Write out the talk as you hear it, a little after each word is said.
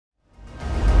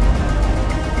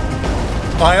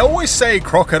I always say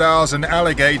crocodiles and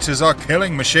alligators are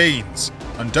killing machines,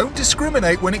 and don't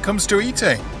discriminate when it comes to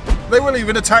eating. They will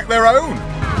even attack their own.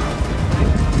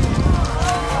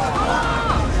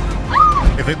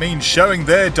 If it means showing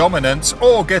their dominance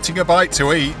or getting a bite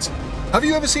to eat. Have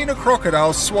you ever seen a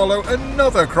crocodile swallow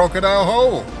another crocodile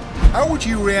whole? How would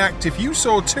you react if you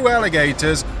saw two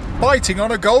alligators fighting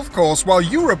on a golf course while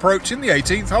you were approaching the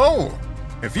 18th hole?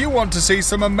 If you want to see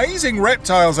some amazing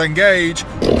reptiles engage,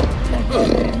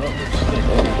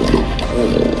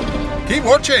 keep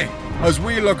watching as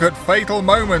we look at fatal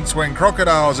moments when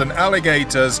crocodiles and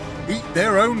alligators eat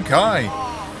their own kind.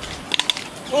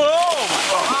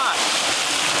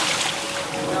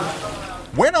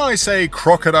 When I say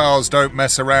crocodiles don't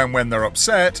mess around when they're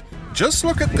upset, just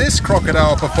look at this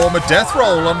crocodile perform a death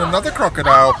roll on another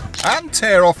crocodile and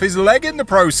tear off his leg in the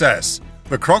process.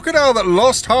 The crocodile that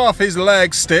lost half his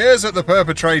leg stares at the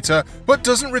perpetrator but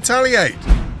doesn't retaliate.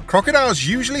 Crocodiles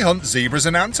usually hunt zebras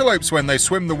and antelopes when they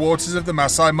swim the waters of the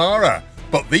Masai Mara,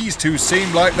 but these two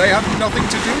seemed like they had nothing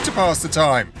to do to pass the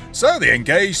time, so they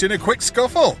engaged in a quick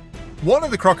scuffle. One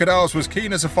of the crocodiles was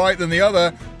keener to fight than the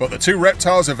other, but the two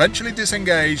reptiles eventually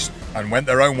disengaged and went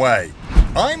their own way.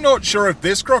 I'm not sure if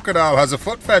this crocodile has a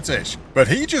foot fetish, but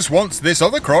he just wants this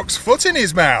other croc's foot in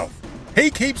his mouth. He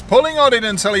keeps pulling on it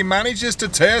until he manages to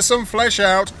tear some flesh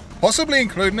out, possibly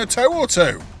including a toe or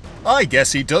two. I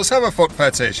guess he does have a foot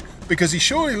fetish, because he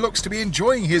surely looks to be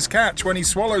enjoying his catch when he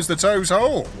swallows the toes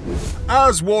whole.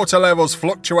 As water levels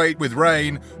fluctuate with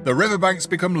rain, the riverbanks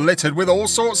become littered with all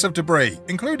sorts of debris,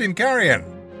 including carrion.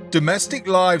 Domestic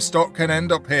livestock can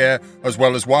end up here, as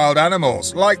well as wild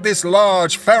animals, like this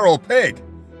large feral pig.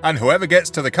 And whoever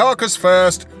gets to the carcass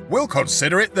first will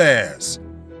consider it theirs.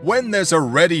 When there's a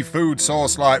ready food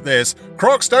source like this,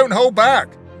 crocs don't hold back.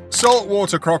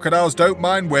 Saltwater crocodiles don't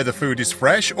mind whether food is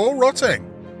fresh or rotting.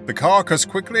 The carcass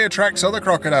quickly attracts other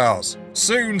crocodiles.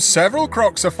 Soon, several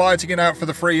crocs are fighting it out for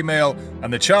the free meal,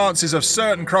 and the chances of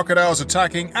certain crocodiles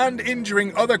attacking and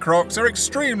injuring other crocs are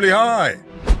extremely high.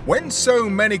 When so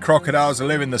many crocodiles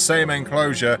live in the same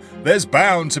enclosure, there's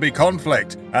bound to be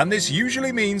conflict, and this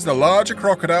usually means the larger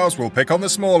crocodiles will pick on the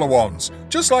smaller ones,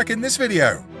 just like in this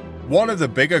video. One of the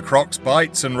bigger crocs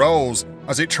bites and rolls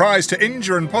as it tries to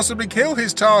injure and possibly kill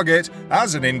his target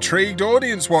as an intrigued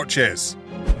audience watches.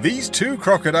 These two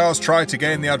crocodiles try to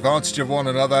gain the advantage of one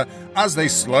another as they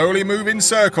slowly move in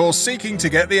circles seeking to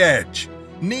get the edge.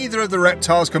 Neither of the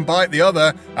reptiles can bite the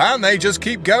other, and they just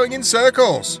keep going in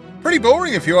circles. Pretty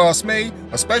boring if you ask me,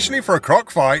 especially for a croc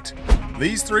fight.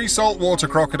 These three saltwater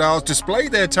crocodiles display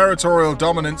their territorial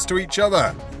dominance to each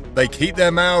other. They keep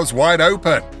their mouths wide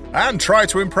open and try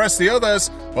to impress the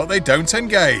others, but they don't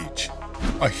engage.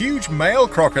 A huge male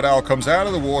crocodile comes out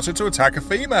of the water to attack a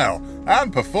female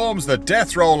and performs the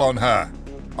death roll on her.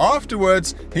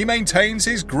 Afterwards, he maintains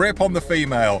his grip on the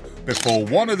female before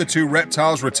one of the two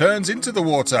reptiles returns into the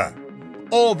water.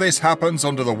 All this happens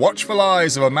under the watchful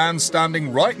eyes of a man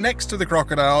standing right next to the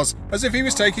crocodiles as if he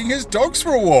was taking his dogs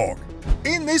for a walk.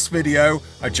 In this video,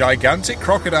 a gigantic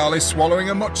crocodile is swallowing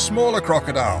a much smaller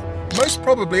crocodile, most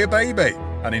probably a baby,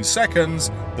 and in seconds,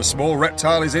 the small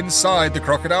reptile is inside the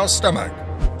crocodile's stomach.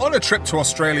 On a trip to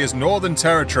Australia's Northern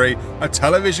Territory, a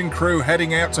television crew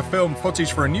heading out to film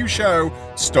footage for a new show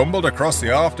stumbled across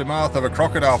the aftermath of a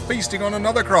crocodile feasting on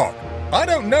another croc. I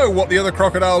don't know what the other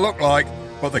crocodile looked like,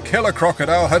 but the killer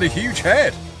crocodile had a huge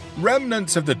head.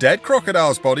 Remnants of the dead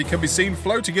crocodile's body can be seen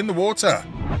floating in the water.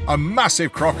 A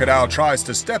massive crocodile tries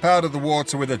to step out of the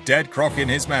water with a dead croc in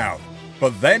his mouth,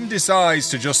 but then decides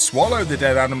to just swallow the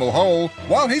dead animal whole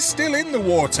while he's still in the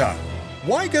water.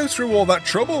 Why go through all that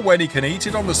trouble when he can eat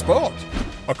it on the spot?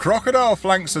 A crocodile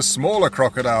flanks a smaller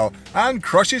crocodile and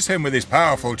crushes him with his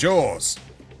powerful jaws.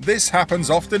 This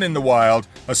happens often in the wild,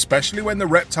 especially when the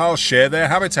reptiles share their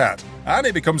habitat and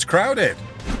it becomes crowded.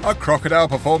 A crocodile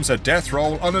performs a death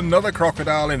roll on another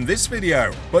crocodile in this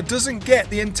video, but doesn't get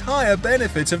the entire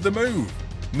benefit of the move.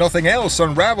 Nothing else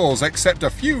unravels except a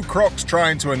few crocs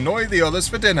trying to annoy the others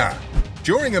for dinner.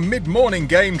 During a mid-morning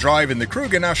game drive in the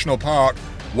Kruger National Park,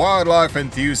 wildlife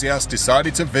enthusiasts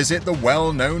decided to visit the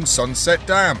well-known Sunset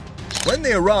Dam. When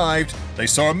they arrived, they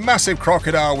saw a massive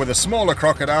crocodile with a smaller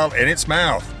crocodile in its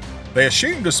mouth. They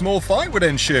assumed a small fight would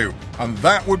ensue, and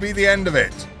that would be the end of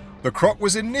it. The croc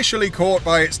was initially caught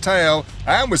by its tail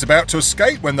and was about to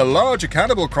escape when the larger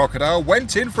cannibal crocodile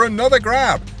went in for another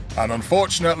grab, and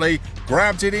unfortunately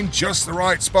grabbed it in just the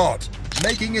right spot,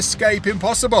 making escape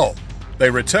impossible. They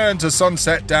returned to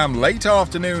Sunset Dam late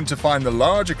afternoon to find the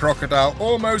larger crocodile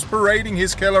almost parading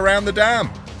his kill around the dam.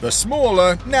 The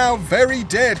smaller, now very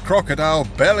dead crocodile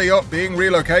belly up being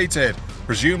relocated,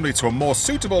 presumably to a more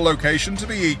suitable location to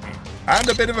be eaten. And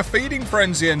a bit of a feeding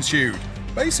frenzy ensued,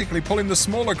 basically pulling the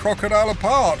smaller crocodile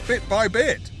apart bit by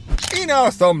bit. In our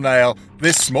thumbnail,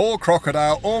 this small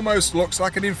crocodile almost looks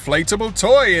like an inflatable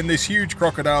toy in this huge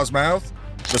crocodile's mouth.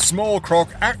 The small croc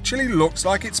actually looks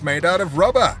like it's made out of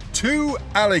rubber. 2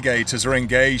 alligators are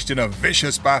engaged in a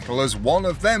vicious battle as one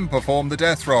of them performed the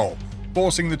death roll,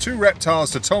 forcing the 2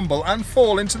 reptiles to tumble and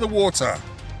fall into the water.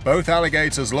 Both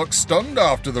alligators look stunned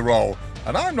after the roll,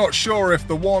 and I'm not sure if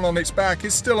the one on its back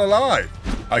is still alive.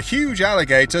 A huge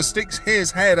alligator sticks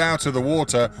his head out of the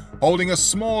water, holding a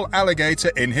small alligator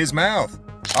in his mouth.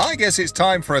 I guess it's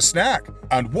time for a snack,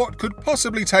 and what could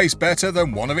possibly taste better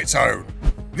than one of its own?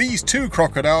 These 2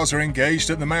 crocodiles are engaged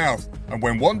at the mouth, and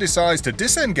when one decides to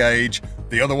disengage,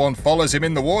 the other one follows him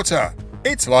in the water.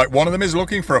 It's like one of them is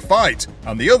looking for a fight,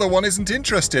 and the other one isn't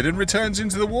interested and returns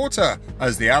into the water,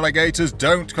 as the alligators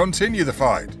don't continue the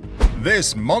fight.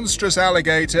 This monstrous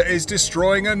alligator is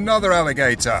destroying another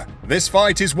alligator. This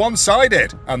fight is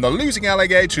one-sided, and the losing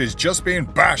alligator is just being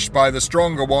bashed by the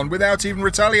stronger one without even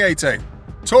retaliating.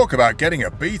 Talk about getting a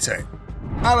beating.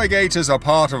 Alligators are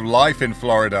part of life in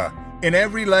Florida. In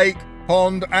every lake,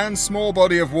 pond, and small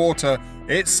body of water,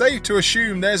 it's safe to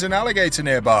assume there's an alligator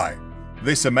nearby.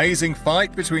 This amazing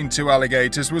fight between 2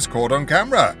 alligators was caught on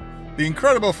camera. The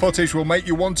incredible footage will make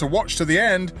you want to watch to the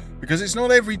end, because it's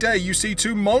not every day you see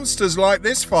 2 monsters like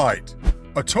this fight.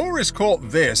 A tourist caught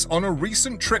this on a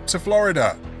recent trip to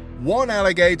Florida. One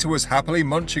alligator was happily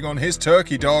munching on his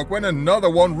turkey dog when another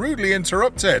one rudely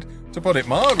interrupted, to put it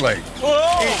mildly.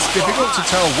 It's difficult to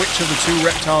tell which of the 2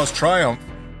 reptiles triumphed,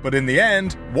 but in the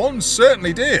end, one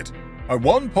certainly did. At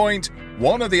one point,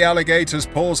 one of the alligators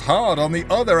pulls hard on the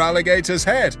other alligator's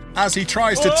head as he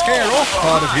tries to tear off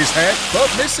part of his head,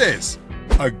 but misses.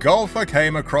 A golfer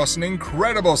came across an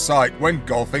incredible sight when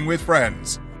golfing with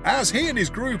friends. As he and his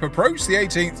group approached the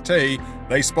 18th tee,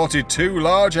 they spotted 2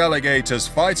 large alligators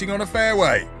fighting on a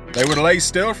fairway. They would lay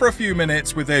still for a few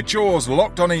minutes with their jaws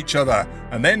locked on each other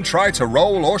and then try to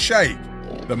roll or shake.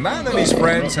 The man and his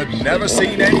friends had never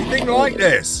seen anything like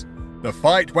this. The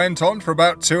fight went on for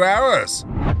about 2 hours.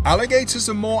 Alligators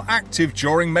are more active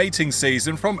during mating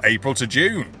season from April to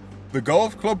June. The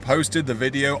golf club posted the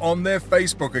video on their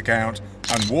Facebook account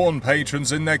and warned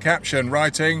patrons in their caption,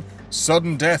 writing,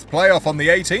 "Sudden death playoff on the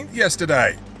 18th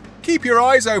yesterday. Keep your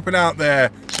eyes open out there.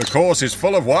 The course is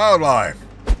full of wildlife."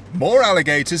 More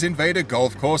alligators invade a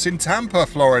golf course in Tampa,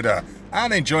 Florida,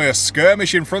 and enjoy a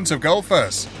skirmish in front of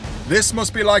golfers. This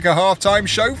must be like a halftime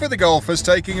show for the golfers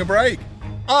taking a break.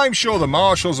 I'm sure the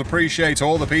marshals appreciate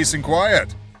all the peace and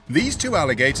quiet. These 2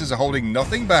 alligators are holding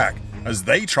nothing back as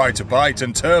they try to bite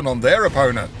and turn on their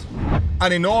opponent.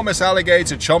 An enormous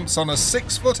alligator chomps on a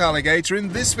 6-foot alligator in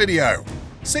this video.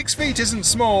 6 feet isn't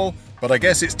small, but I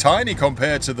guess it's tiny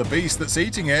compared to the beast that's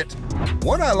eating it.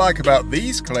 What I like about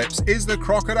these clips is the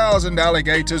crocodiles and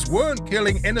alligators weren't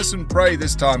killing innocent prey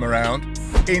this time around.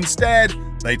 Instead,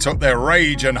 they took their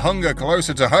rage and hunger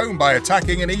closer to home by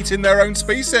attacking and eating their own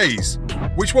species.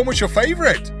 Which one was your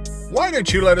favorite? Why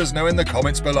don't you let us know in the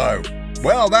comments below?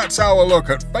 Well, that's our look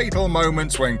at fatal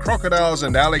moments when crocodiles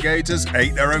and alligators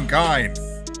ate their own kind.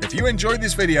 If you enjoyed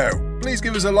this video, please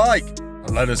give us a like and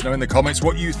let us know in the comments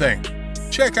what you think.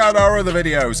 Check out our other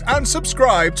videos and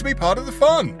subscribe to be part of the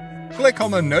fun. Click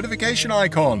on the notification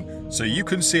icon so you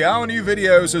can see our new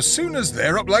videos as soon as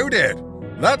they're uploaded.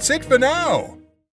 That's it for now.